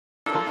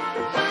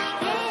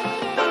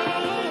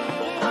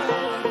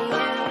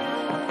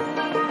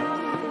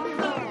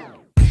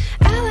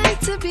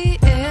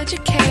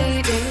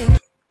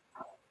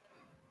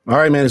All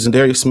right, man. Is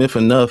Za'Darius Smith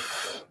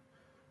enough?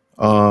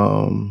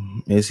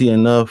 Is he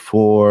enough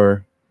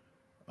for?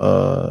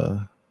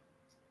 Uh,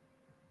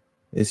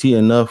 is he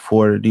enough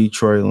for the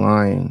Detroit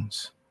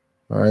Lions?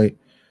 All right.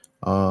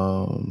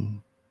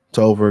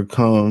 To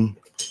overcome,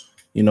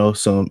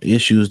 some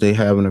issues they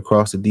having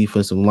across the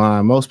defensive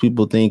line. Most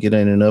people think it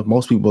ain't enough.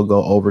 Most people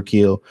go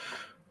overkill.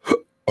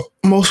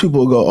 Most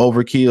people go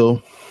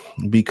overkill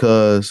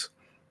because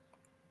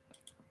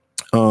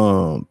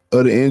of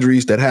the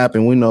injuries that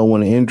happen. We know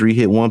when an injury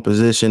hit one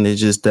position, it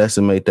just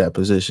decimate that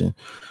position.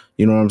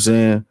 You know what I'm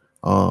saying?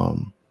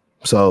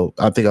 So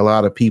I think a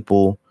lot of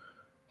people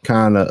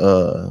kind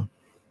of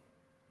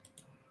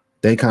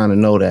they kind of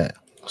know that.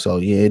 So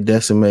yeah, it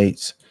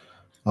decimates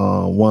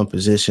one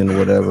position or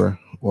whatever,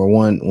 or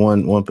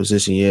one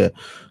position. Yeah.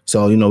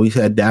 So we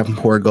had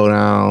Davenport go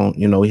down.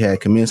 We had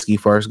Kaminsky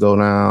first go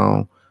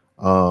down.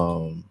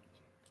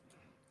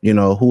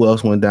 Who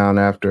else went down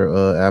after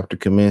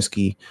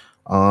Kaminsky?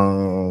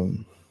 I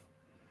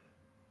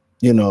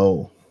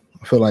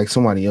feel like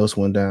somebody else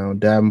went down.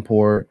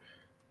 Davenport,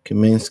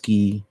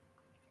 Kaminsky.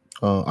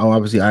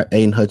 Obviously,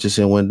 Aiden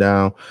Hutchinson went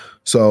down.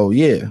 So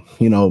yeah,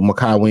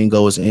 Makai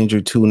Wingo is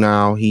injured too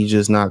now. He's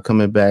just not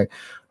coming back.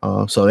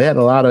 So they had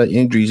a lot of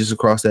injuries just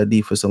across that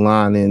defensive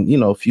line,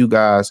 and a few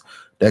guys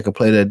that could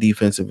play that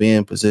defensive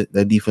end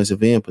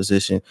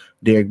position.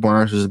 Derek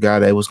Barnes was a guy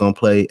that was going to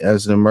play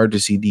as an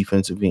emergency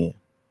defensive end.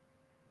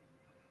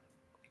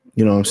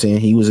 You know what I'm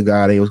saying? He was a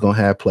guy that was going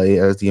to have play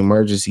as the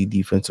emergency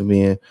defensive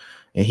end,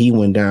 and he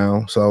went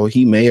down. So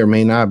he may or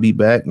may not be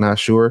back. Not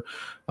sure.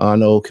 I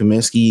know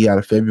Kaminsky got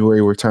a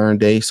February return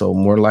date, so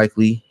more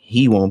likely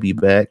he won't be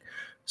back.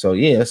 So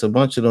yeah, it's a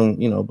bunch of them,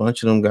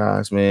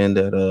 guys, man,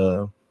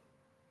 that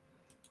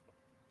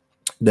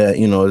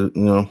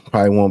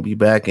probably won't be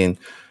back. And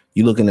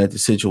you looking at the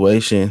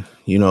situation,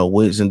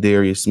 with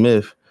Za'Darius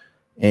Smith,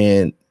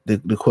 and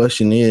the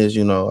question is,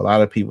 a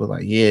lot of people are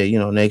like, yeah,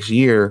 next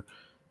year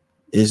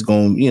it's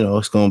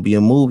gonna be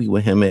a movie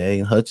with him and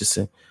Aiden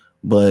Hutchinson.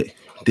 But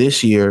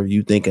this year,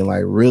 you thinking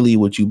like really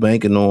what you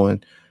banking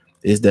on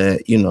is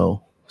that,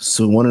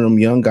 so one of them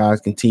young guys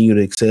continue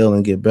to excel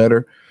and get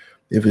better.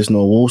 If it's no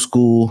old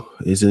school,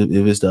 if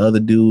it's the other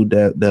dude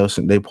that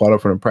they part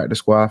of from the practice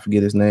squad, I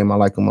forget his name. I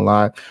like him a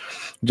lot.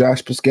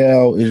 Josh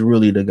Pascal is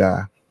really the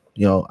guy.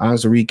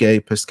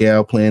 Anzarike,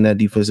 Pascal playing that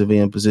defensive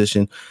end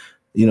position,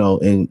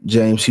 and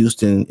James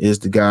Houston is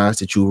the guys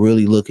that you're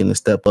really looking to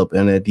step up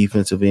in that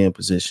defensive end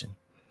position.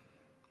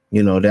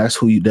 That's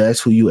who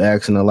you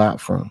asking a lot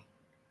from.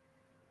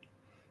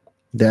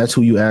 That's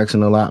who you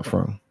asking a lot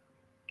from.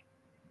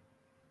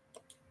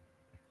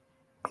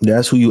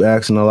 That's who you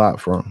asking a lot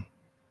from.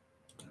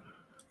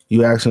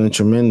 You asking a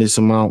tremendous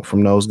amount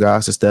from those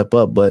guys to step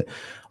up. But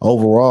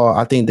overall,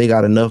 I think they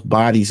got enough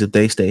bodies if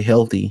they stay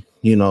healthy.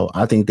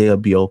 I think they'll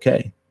be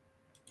okay.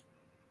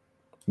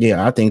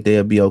 Yeah, I think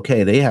they'll be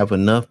okay. They have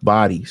enough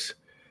bodies.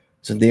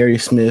 So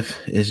Za'Darius Smith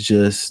is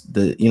just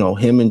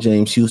him and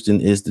James Houston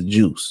is the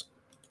juice.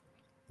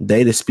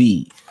 They the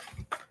speed.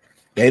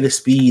 They're the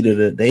speed of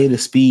the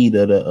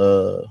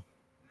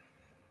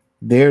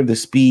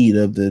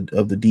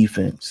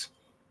defense.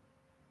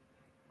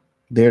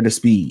 They're the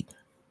speed.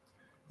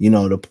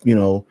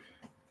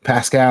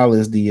 Pascal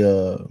is the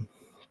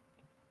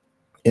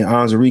and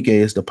Anzarike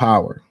is the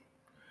power.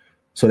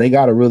 So they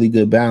got a really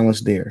good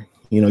balance there.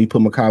 You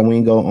put Makai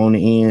Wingo on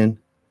the end,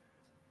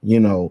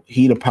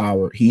 he the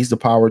power. He's the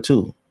power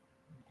too.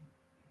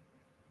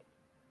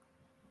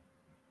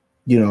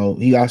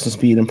 He got some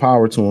speed and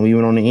power to him,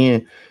 even on the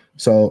end.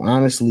 So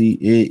honestly,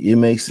 it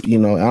makes,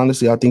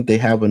 I think they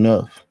have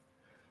enough,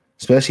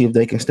 especially if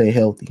they can stay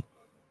healthy.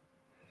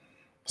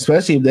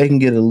 Especially if they can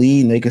get a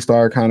lead and they can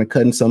start kind of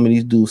cutting some of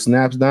these dudes'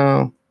 snaps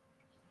down.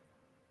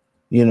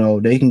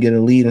 They can get a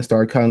lead and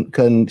start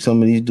cutting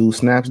some of these dudes'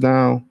 snaps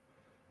down.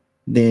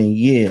 Then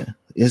yeah,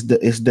 it's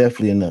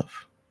definitely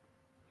enough.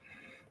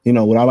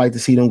 Would I like to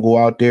see them go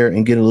out there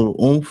and get a little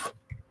oomph,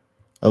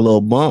 a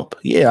little bump?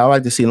 Yeah, I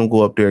like to see them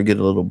go up there and get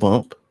a little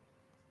bump.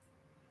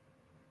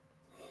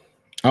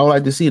 I would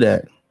like to see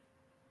that.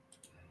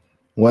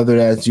 Whether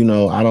that's,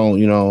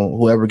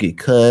 whoever get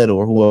cut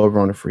or whoever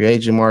on the free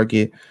agent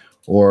market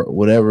or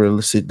whatever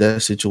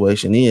that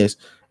situation is.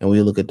 And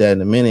we look at that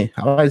in a minute.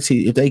 I would like to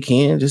see if they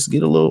can just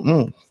get a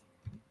little,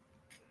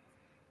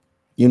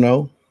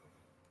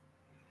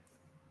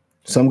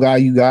 some guy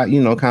you got,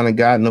 kind of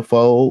got in the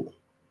fold.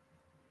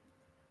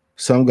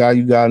 Some guy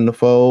you got in the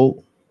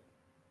fold.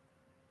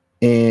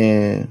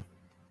 And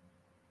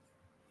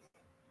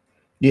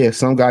yeah,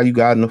 some guy you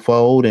got in the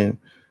fold and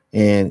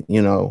when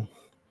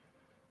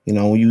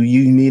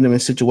you need him in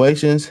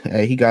situations,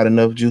 hey, he got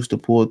enough juice to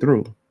pull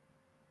through.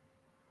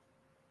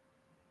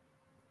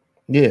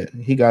 Yeah,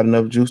 he got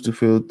enough juice to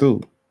fill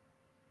through.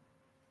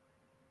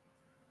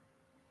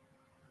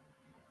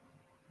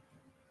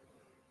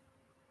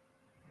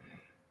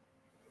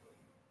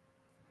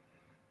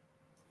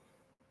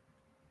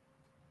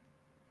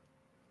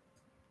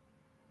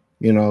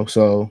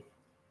 So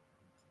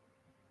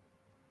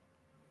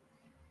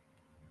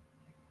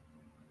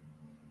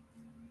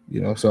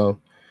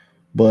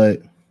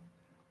but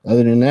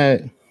other than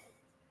that,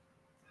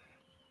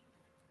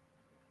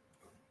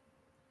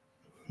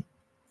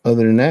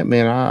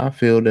 man, I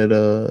feel that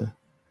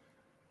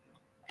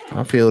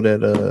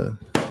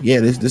yeah,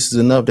 this is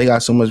enough. They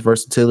got so much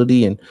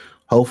versatility, and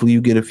hopefully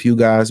you get a few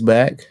guys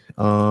back.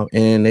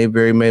 And they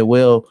very may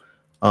well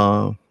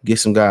get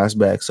some guys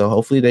back. So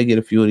hopefully they get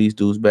a few of these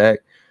dudes back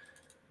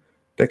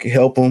that can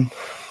help them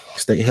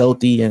stay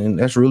healthy, and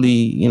that's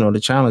really, the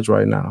challenge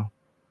right now.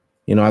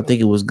 I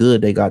think it was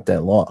good they got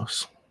that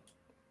loss.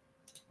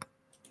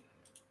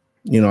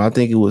 I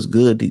think it was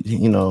good,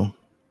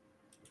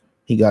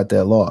 he got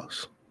that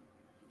loss.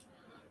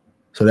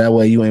 So that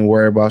way you ain't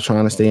worried about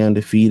trying to stay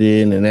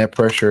undefeated and that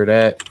pressure,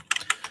 that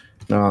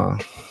nah,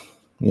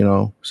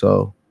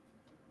 so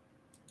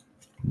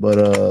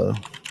but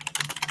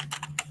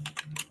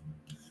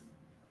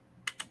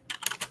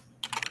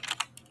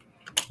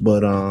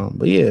but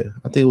yeah,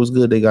 I think it was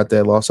good they got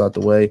that loss out the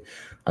way.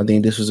 I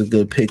think this was a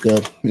good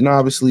pickup.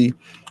 Obviously,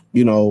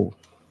 what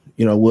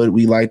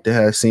we like to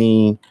have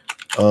seen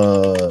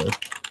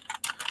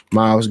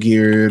Miles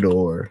Garrett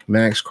or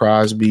Max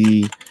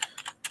Crosby.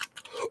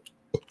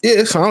 Yeah,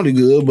 it sounded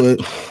good, but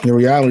in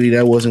reality,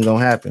 that wasn't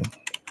gonna happen.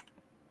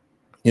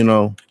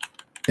 And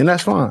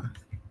that's fine.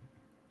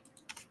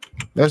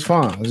 That's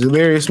fine.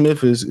 Za'Darius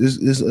Smith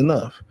is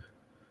enough.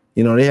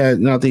 They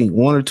had, I think,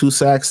 1 or 2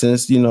 sacks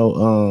since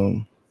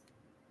Aiden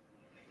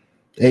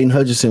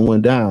Hutchinson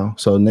went down,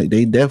 so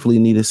they definitely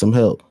needed some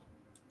help.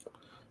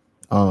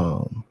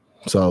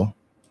 So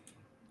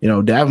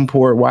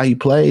Davenport, while he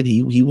played,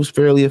 he was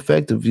fairly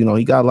effective.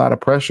 He got a lot of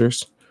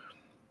pressures,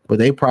 but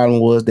their problem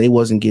was they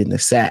wasn't getting the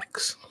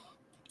sacks.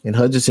 And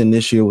Hutchinson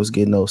this year was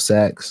getting those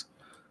sacks.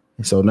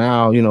 And so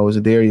now,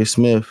 Za'Darius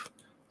Smith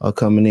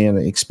coming in,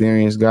 an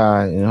experienced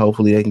guy, and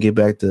hopefully they can get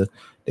back to,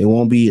 they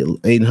won't be at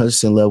Aiden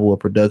Hutchinson level of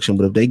production,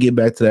 but if they get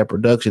back to that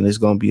production, it's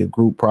going to be a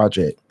group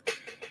project.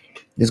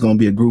 It's going to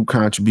be a group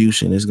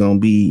contribution. It's going to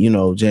be,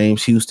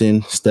 James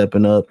Houston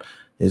stepping up.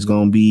 It's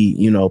going to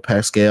be,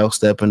 Pascal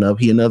stepping up.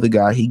 He another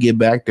guy, he get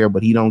back there,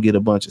 but he don't get a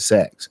bunch of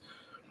sacks.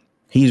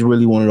 He's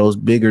really one of those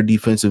bigger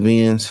defensive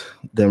ends,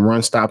 than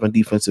run stopping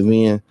defensive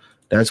end.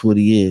 That's what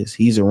he is.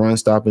 He's a run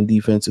stopping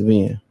defensive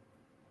end.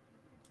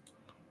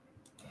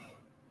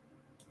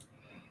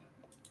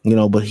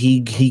 But he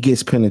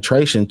gets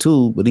penetration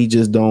too, but he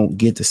just don't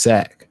get the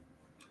sack.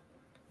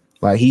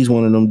 Like he's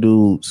one of them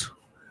dudes.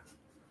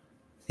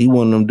 He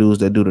one of them dudes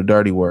that do the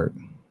dirty work.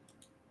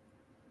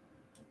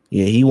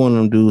 Yeah, he one of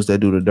them dudes that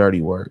do the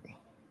dirty work.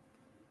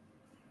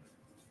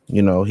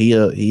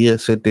 He'll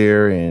sit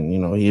there and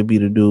he'll be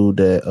the dude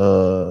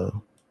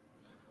that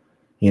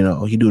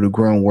he do the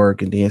grunt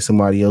work, and then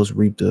somebody else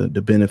reap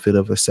the benefit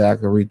of a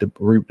sack, or reap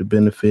the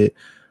benefit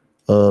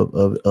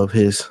of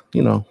his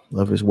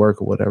of his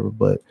work or whatever.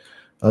 But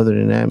other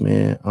than that,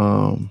 man,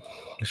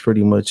 it's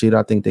pretty much it.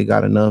 I think they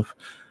got enough.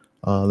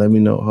 Let me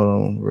know. Hold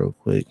on real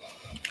quick.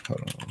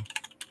 Hold on.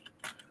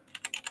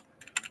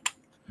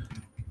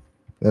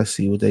 Let's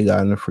see what they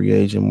got in the free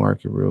agent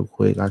market real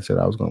quick. I said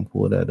I was going to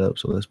pull that up,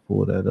 so let's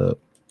pull that up.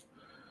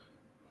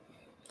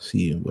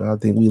 See, I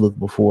think we looked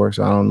before,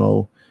 so I don't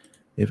know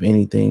if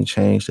anything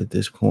changed at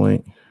this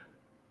point.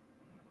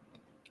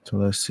 So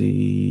let's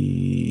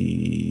see.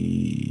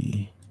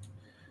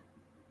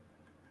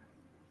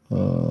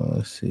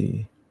 Let's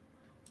see.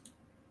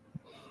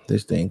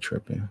 This thing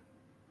tripping.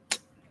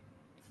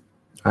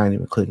 I ain't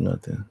even click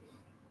nothing.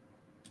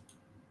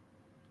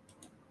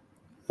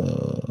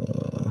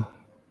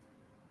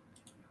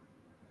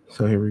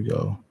 So here we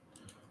go.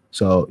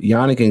 So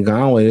Yannick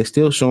Ngakoue, they're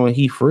still showing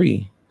he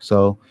free.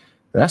 So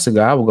that's a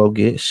guy I will go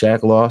get.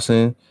 Shaq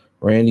Lawson,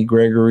 Randy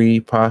Gregory,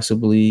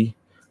 possibly.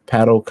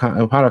 Pat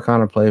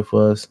O'Connor played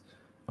for us.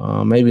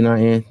 Maybe not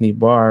Anthony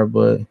Barr,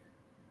 but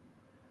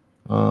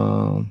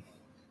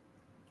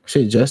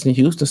Justin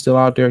Houston still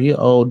out there. He an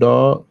old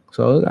dog.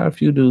 So we got a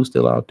few dudes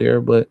still out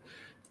there. But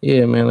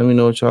yeah, man, let me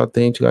know what y'all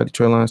think. You got the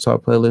Detroit Lions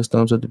Talk playlist.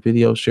 Thumbs up the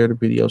video, share the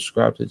video,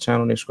 subscribe to the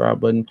channel. The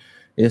subscribe button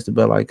is the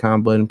bell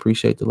icon button.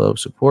 Appreciate the love,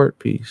 support.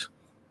 Peace.